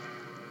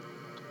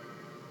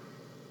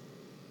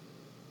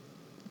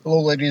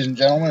Hello, ladies and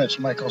gentlemen. It's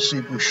Michael C.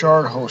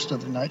 Bouchard, host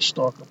of the Night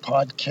Stalker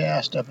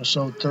podcast,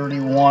 episode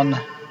 31,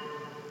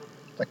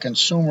 The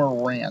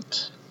Consumer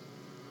Rant.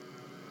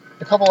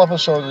 A couple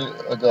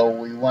episodes ago,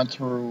 we went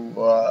through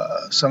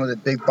some of the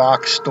big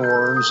box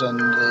stores and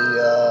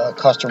the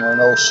customer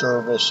no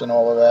service and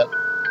all of that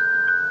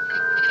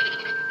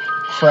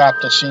crap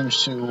that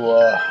seems to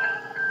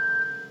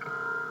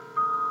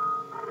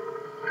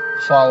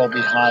follow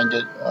behind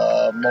it.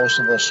 Most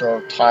of us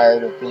are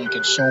tired of being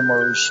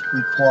consumers.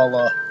 We call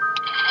a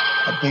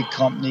big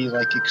company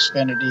like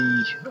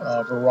Xfinity,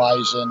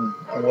 Verizon,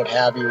 and what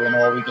have you, and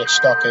all we get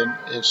stuck in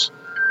is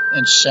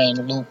insane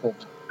loop of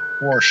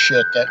horse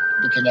shit that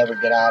we can never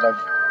get out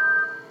of,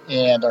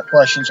 and our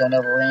questions are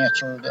never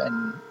answered.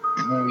 And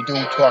when we do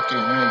talk to a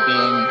human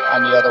being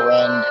on the other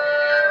end,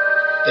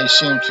 they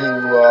seem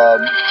to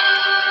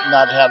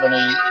not have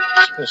any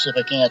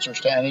specific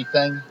answers to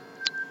anything,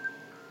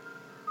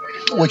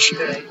 which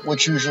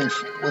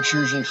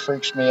usually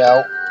freaks me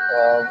out.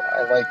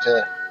 I like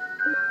to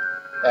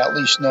at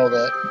least know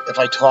that if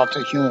I talk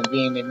to a human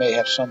being, they may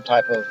have some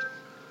type of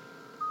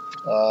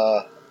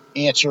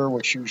answer,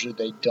 which usually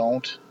they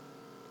don't.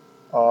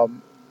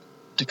 To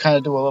kind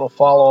of do a little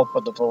follow-up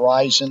of the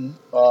Verizon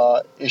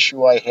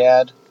issue I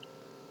had,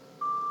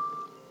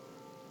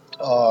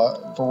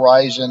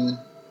 Verizon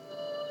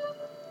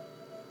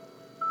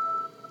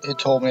had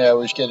told me I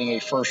was getting a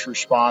first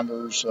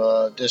responders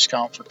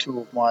discount for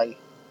two of my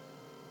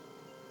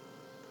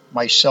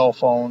cell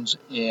phones,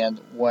 and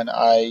when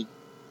I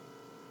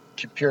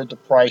compared the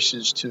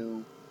prices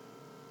to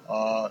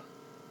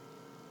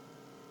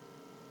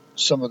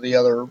some of the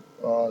other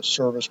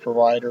service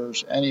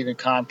providers and even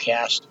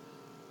Comcast,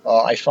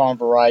 I found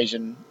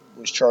Verizon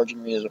was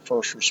charging me as a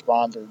first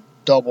responder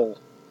double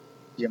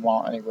the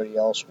amount anybody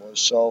else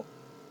was. So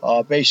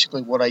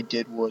basically what I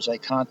did was I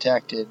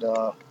contacted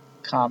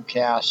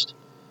Comcast,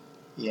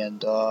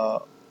 and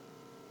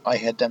I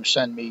had them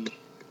send me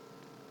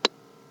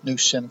new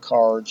SIM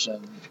cards,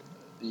 and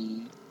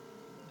the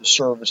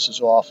service is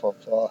off of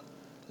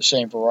the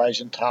same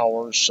Verizon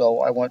towers. So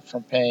I went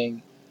from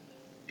paying,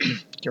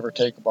 give or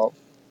take, about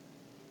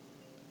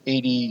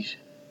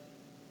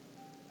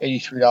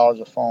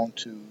 $83 a phone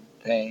to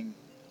paying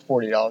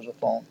 $40 a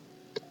phone.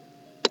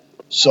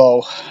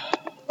 So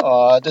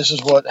this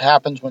is what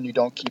happens when you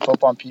don't keep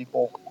up on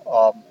people.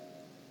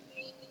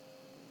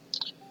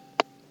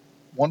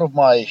 One of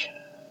my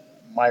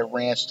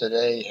rants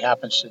today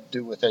happens to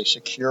do with a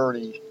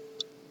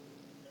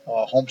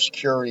home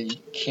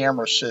security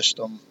camera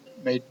system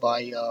made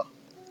by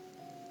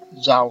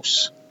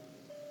Zaus.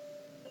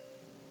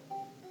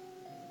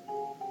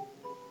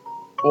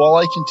 All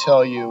I can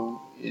tell you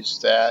is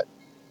that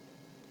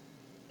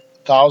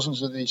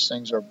thousands of these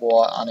things are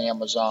bought on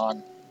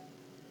Amazon.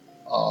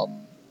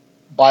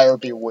 Buyer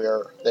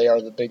beware. They are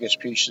the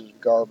biggest pieces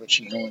of garbage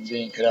a human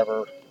being could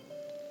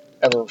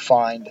ever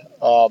find.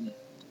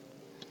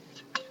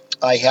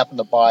 I happen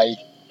to buy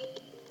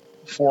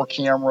 4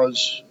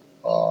 cameras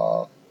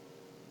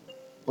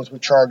with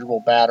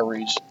rechargeable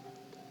batteries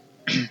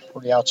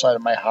for the outside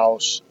of my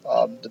house.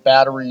 The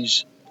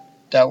batteries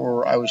that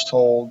I was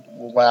told,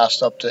 will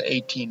last up to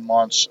 18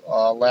 months,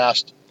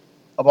 last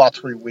about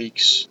 3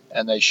 weeks,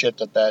 and they shit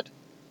the bed.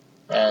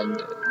 And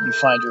you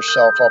find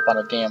yourself up on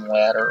a damn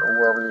ladder or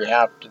wherever you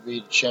have to be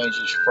to change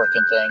these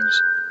frickin'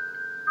 things.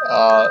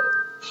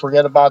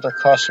 Forget about their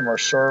customer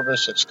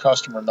service. It's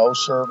customer no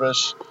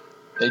service.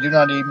 They do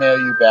not email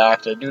you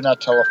back. They do not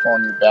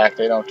telephone you back.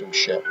 They don't do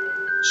shit.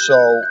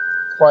 So,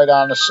 quite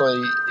honestly,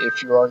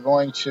 if you are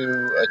going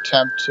to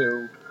attempt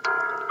to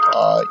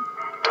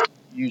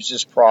use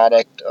this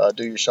product,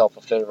 do yourself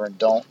a favor and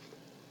don't.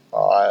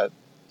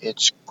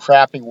 It's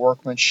crappy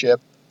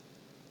workmanship.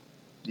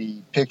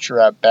 The picture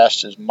at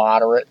best is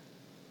moderate.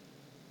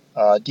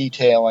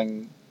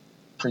 Detailing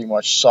pretty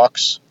much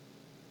sucks.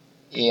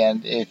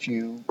 And if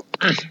you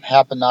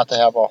happen not to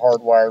have a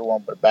hardwired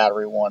one but a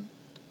battery one,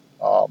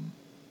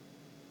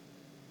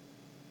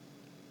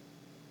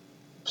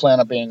 plan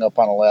on being up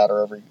on a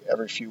ladder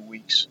every few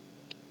weeks.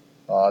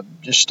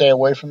 Just stay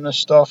away from this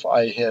stuff.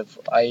 I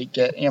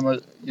get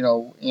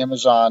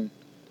Amazon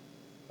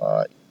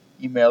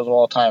emails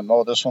all the time.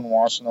 Oh, this one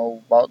wants to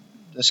know about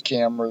these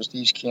cameras.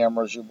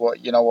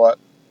 You know what?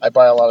 I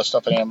buy a lot of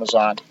stuff at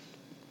Amazon.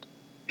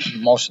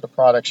 Most of the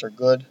products are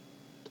good.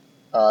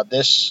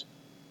 This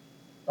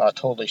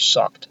totally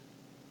sucked.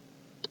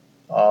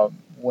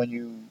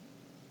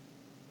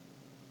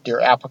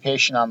 Their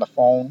application on the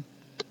phone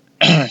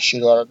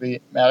should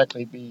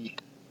automatically be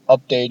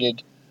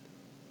updated.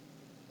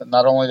 But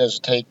not only does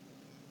it take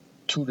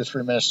 2 to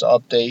 3 minutes to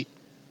update,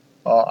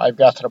 I've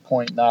got to the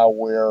point now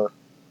where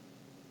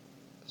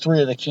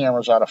 3 of the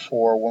cameras out of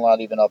 4 will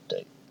not even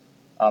update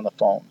on the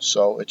phone.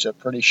 So it's a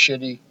pretty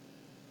shitty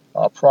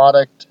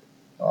product.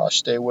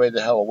 Stay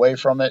the hell away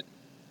from it.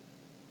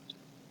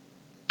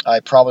 I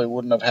probably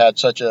wouldn't have had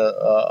such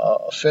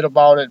a fit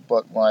about it,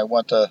 but when I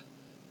went to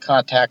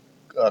contact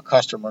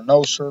customer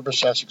no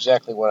service, that's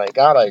exactly what I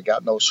got. I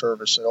got no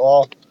service at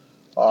all.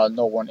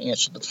 No one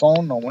answered the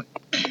phone. No one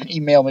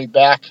emailed me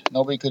back.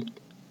 Nobody could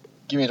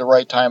give me the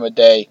right time of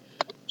day.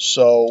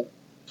 So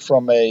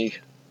from a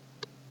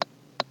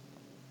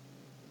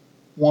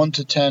 1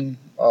 to 10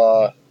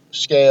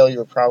 scale,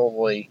 you're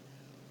probably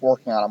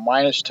working on a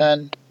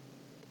 -10.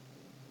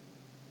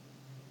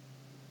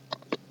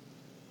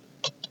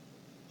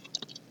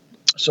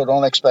 So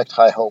don't expect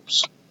high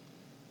hopes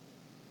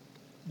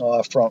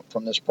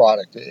from this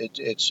product.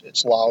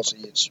 It's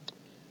lousy. It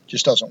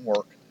just doesn't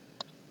work.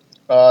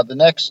 The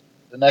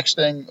next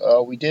thing,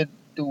 we did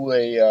do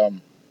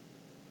an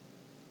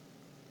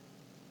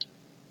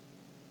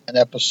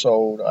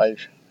episode.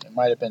 It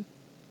might have been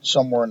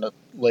somewhere in the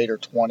later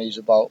 20s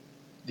about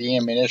the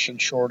ammunition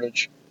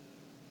shortage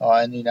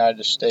in the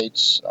United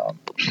States.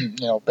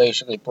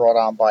 Basically brought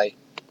on by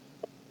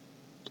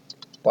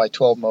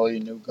 12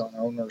 million new gun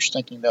owners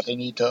thinking that they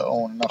need to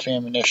own enough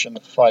ammunition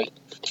to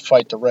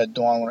fight the Red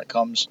Dawn when it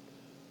comes.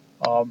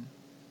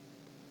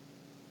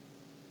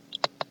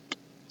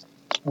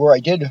 Where I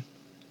did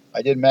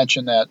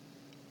mention that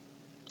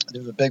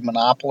there's a big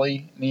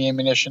monopoly in the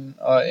ammunition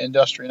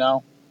industry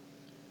now,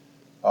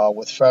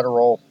 with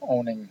Federal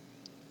owning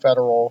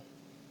Federal,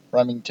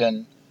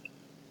 Remington,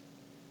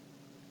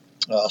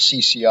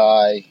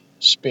 CCI,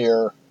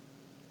 Spear,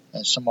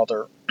 and some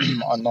other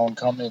unknown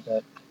company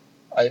that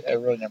I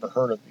really never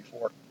heard of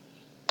before.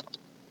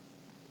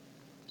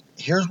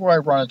 Here's where I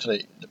run into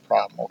the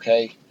problem,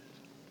 okay?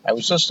 I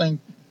was listening,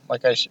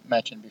 like I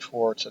mentioned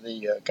before, to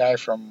the guy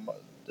from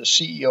the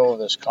CEO of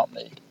this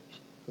company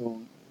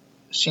who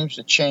seems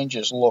to change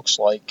his looks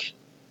like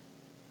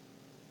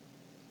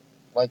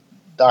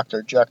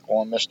Dr.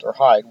 Jekyll and Mr.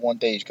 Hyde. One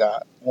day he's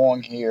got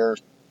long hair,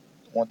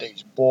 one day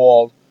he's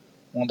bald,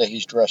 one day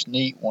he's dressed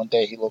neat, one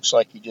day he looks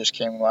like he just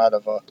came out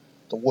of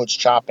the woods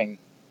chopping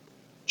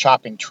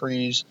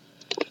trees.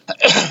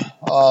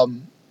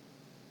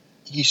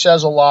 He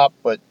says a lot,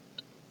 but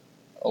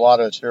a lot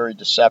of it's very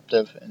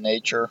deceptive in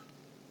nature.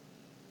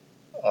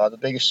 The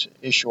biggest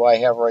issue I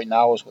have right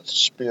now is with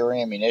Spear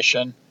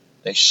ammunition.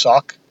 They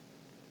suck.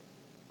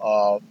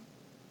 I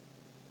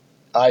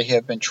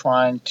have been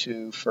trying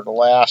to, for the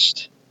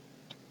last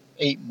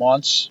 8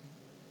 months,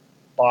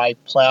 buy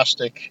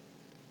plastic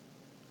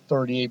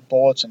 38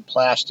 bullets and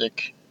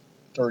plastic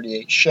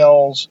 38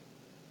 shells.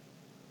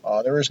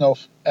 There is no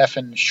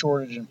effing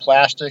shortage in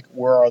plastic.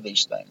 Where are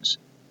these things?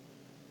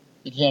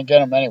 You can't get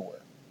them anywhere.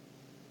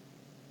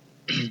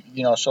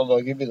 So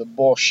they'll give you the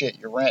bullshit.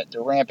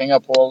 They're ramping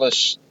up all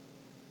this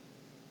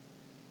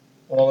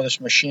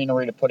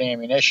machinery to put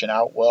ammunition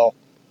out. Well,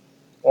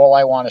 all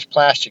I want is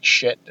plastic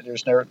shit.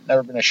 There's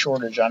never been a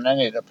shortage on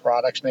any of the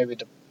products. Maybe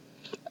the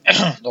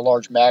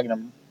large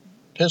Magnum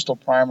pistol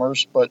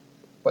primers, but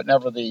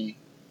never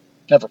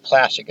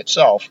plastic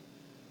itself.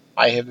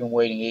 I have been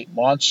waiting 8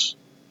 months.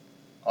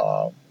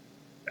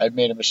 I've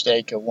made a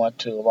mistake. I went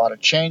to a lot of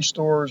chain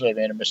stores. I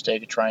made a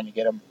mistake of trying to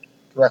get them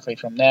directly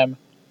from them.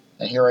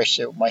 And here I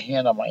sit with my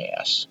hand on my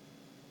ass.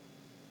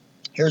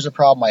 Here's the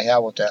problem I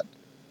have with that.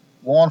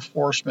 Law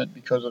enforcement,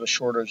 because of the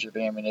shortage of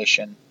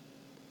ammunition,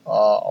 a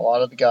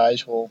lot of the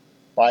guys will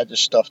buy this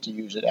stuff to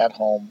use it at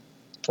home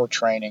for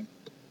training.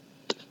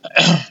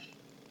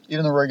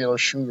 Even the regular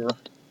shooter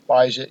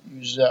buys it,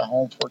 uses it at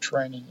home for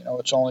training.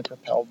 It's only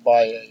propelled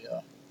by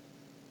a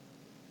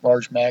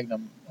large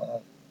Magnum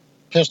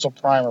pistol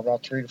primer,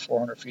 about 300 to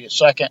 400 feet a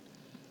second.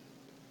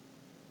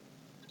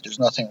 There's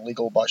nothing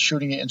illegal about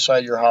shooting it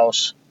inside your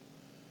house.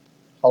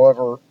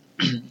 However,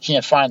 you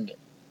can't find it.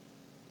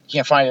 You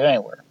can't find it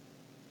anywhere.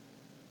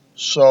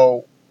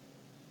 So,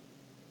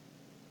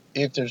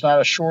 if there's not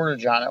a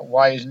shortage on it,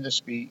 why isn't this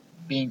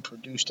being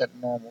produced at a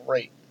normal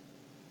rate?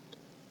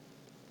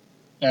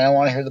 And I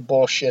want to hear the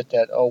bullshit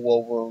that,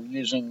 we're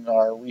using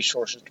our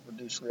resources to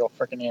produce real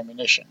frickin'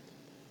 ammunition.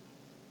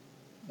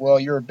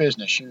 Well, you're a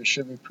business. You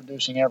should be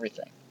producing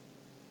everything.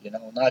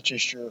 Not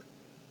just your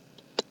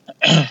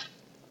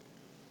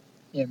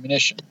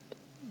ammunition,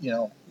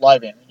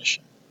 live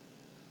ammunition.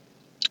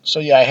 So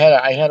yeah, I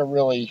had a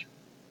really,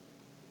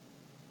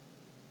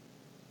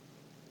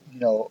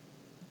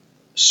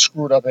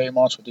 screwed up 8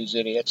 months with these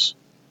idiots.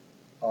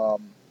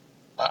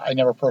 I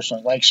never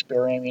personally liked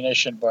Spear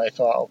ammunition, but I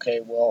thought,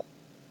 okay, well,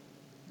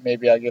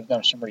 maybe I'll give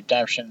them some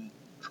redemption,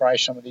 try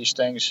some of these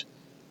things.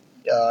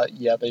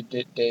 Yeah, they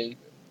did.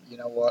 You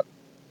know what?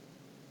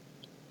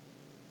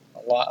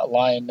 A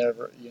lion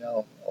never,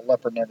 a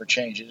leopard never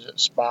changes. It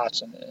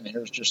spots, and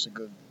here's just a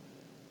good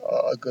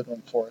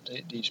one for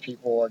it. These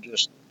people are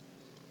just,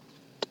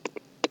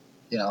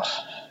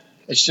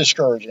 it's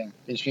discouraging.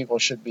 These people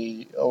should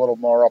be a little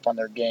more up on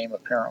their game.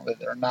 Apparently,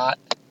 they're not.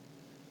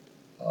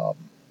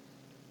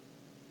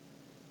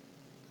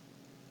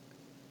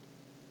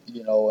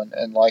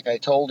 And like I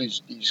told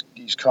these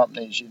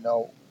companies,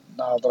 now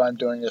that I'm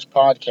doing this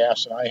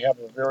podcast and I have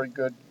a very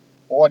good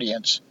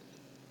audience,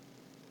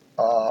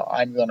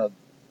 I'm going to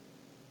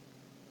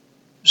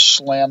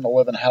slam the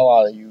living hell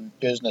out of you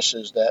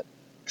businesses that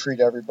treat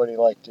everybody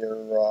like they're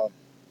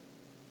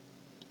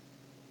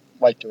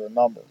a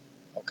number.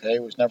 Okay,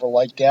 it was never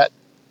like that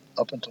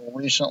up until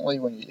recently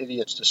when you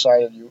idiots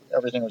decided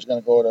everything was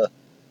going to go to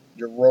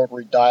your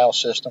rotary dial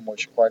system,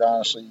 which quite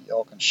honestly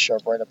y'all can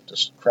shove right up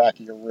the crack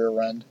of your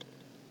rear end.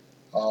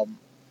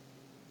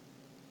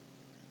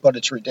 But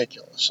it's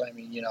ridiculous. I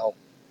mean,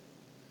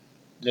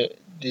 the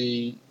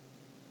the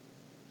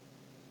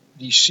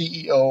the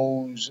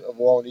CEOs of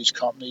all of these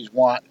companies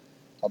want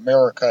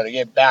America to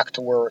get back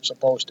to where it's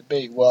supposed to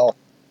be. Well,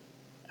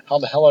 how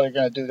the hell are they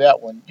going to do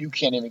that when you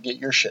can't even get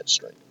your shit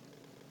straight?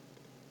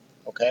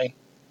 Okay?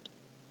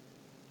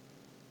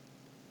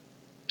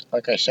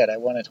 Like I said, I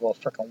went into a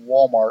freaking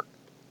Walmart.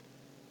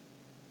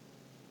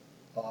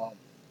 Well,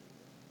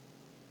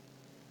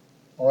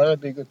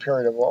 that'd be a good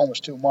period of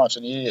almost 2 months,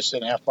 and the idiots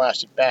didn't have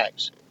plastic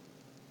bags.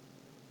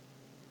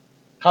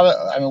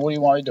 I mean, what do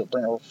you want me to do?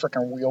 Bring a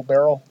freaking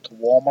wheelbarrow to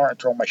Walmart and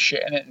throw my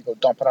shit in it and go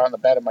dump it out in the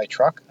bed of my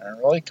truck? I mean,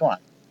 really? Come on.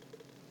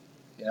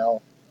 You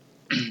know,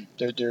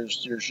 there's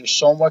just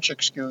so much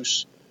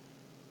excuse,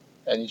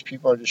 and these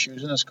people are just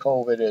using this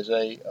COVID as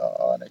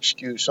an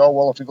excuse. Oh,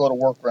 well, if we go to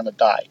work, we're going to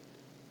die.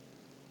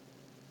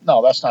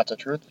 No, that's not the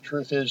truth. The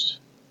truth is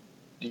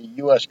the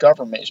U.S.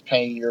 government is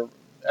paying your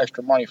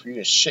extra money for you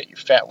to sit your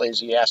fat,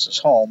 lazy asses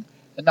home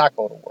and not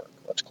go to work.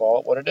 Let's call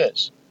it what it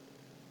is.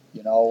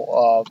 You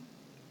know,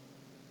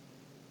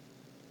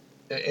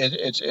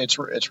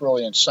 it's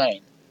really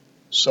insane.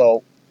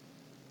 So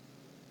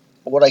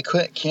what I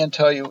can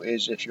tell you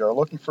is, if you are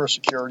looking for a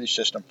security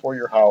system for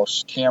your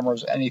house,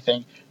 cameras,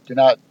 anything, do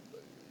not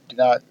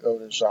go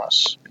to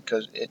ZOS,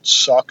 because it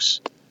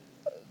sucks.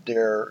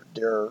 Their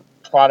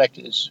product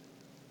is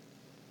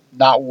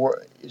not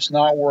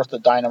worth the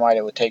dynamite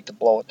it would take to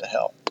blow it to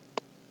hell.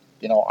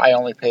 You know, I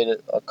only paid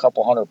a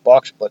couple $100,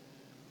 but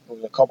it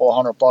was a couple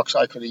of $100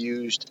 I could have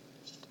used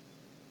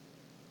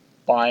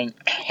buying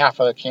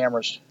half of the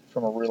cameras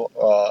from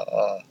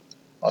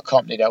a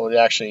company that would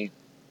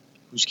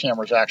whose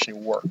cameras actually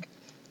work.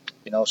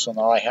 You know, so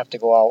now I have to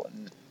go out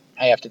and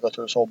I have to go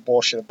through this whole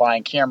bullshit of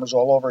buying cameras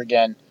all over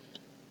again,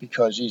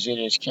 because these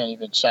idiots can't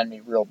even send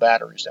me real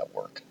batteries that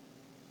work.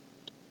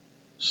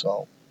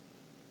 So,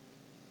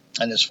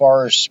 and as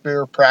far as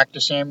spear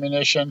practice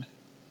ammunition,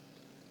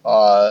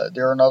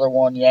 they're another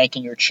one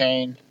yanking your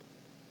chain.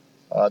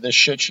 This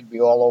shit should be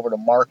all over the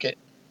market.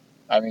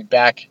 I mean,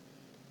 back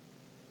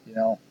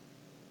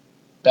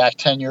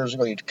 10 years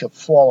ago, you could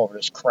fall over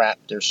this crap.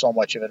 There's so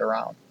much of it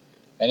around.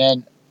 And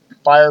then,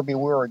 buyer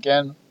beware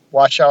again.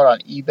 Watch out on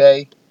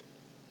eBay.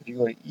 If you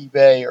go to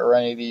eBay or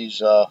any of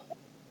these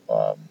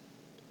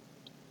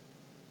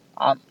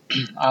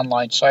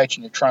online sites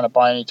and you're trying to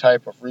buy any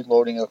type of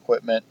reloading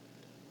equipment,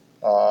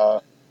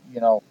 you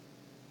know,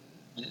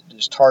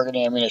 just target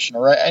ammunition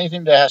or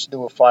anything that has to do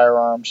with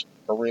firearms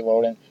or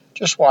reloading,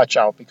 just watch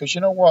out, because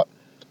you know what?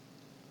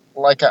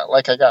 Like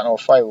I got in a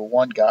fight with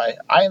one guy.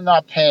 I am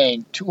not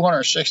paying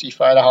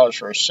 $265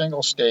 for a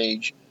single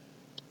stage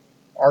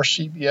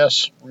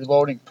RCBS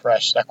reloading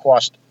press that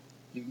cost,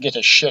 you can get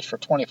this shit for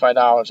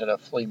 $25 at a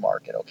flea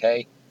market,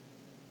 okay?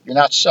 You're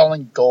not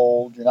selling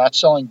gold. You're not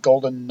selling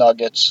golden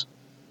nuggets.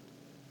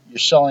 You're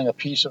selling a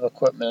piece of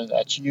equipment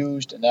that's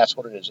used, and that's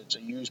what it is. It's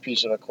a used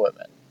piece of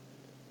equipment.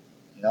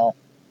 You know,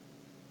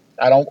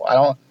 I don't,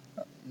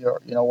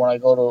 when I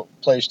go to a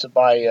place to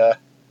buy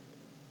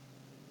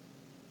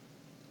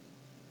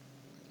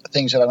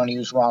things that I'm going to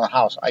use around the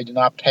house, I do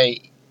not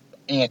pay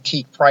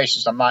antique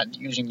prices. I'm not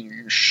using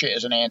your shit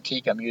as an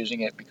antique. I'm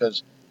using it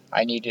because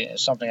I need it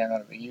as something I'm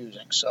going to be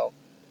using. So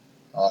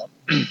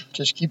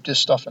just keep this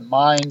stuff in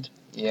mind.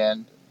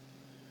 And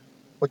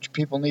what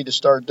people need to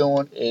start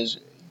doing is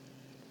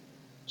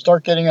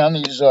start getting on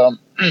these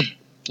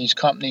these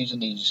companies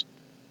and these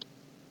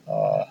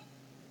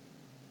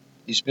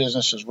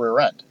businesses rear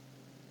end.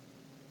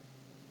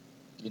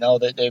 You know,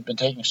 they've been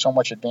taking so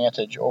much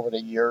advantage over the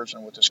years,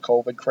 and with this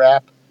COVID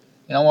crap,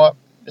 you know what?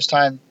 It's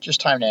time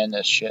to end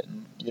this shit.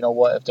 And you know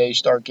what? If they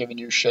start giving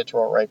you shit,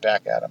 throw it right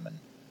back at them. And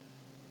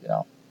you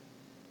know,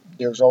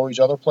 there's always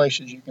other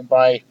places you can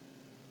buy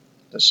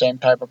the same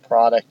type of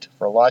product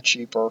for a lot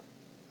cheaper,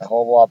 a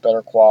whole lot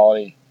better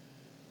quality.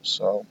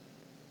 So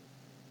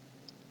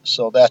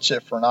that's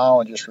it for now.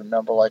 And just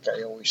remember, like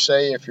I always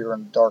say, if you're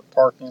in a dark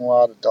parking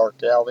lot, a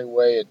dark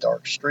alleyway, a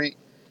dark street,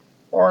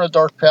 or in a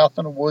dark path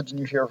in the woods and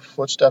you hear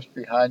footsteps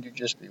behind you,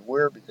 just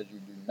beware, because you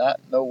do not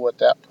know what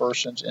that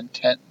person's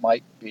intent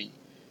might be.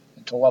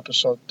 Until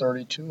episode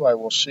 32, I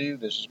will see you.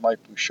 This is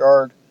Mike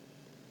Bouchard,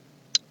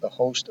 the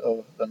host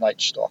of The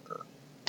Night Stalker.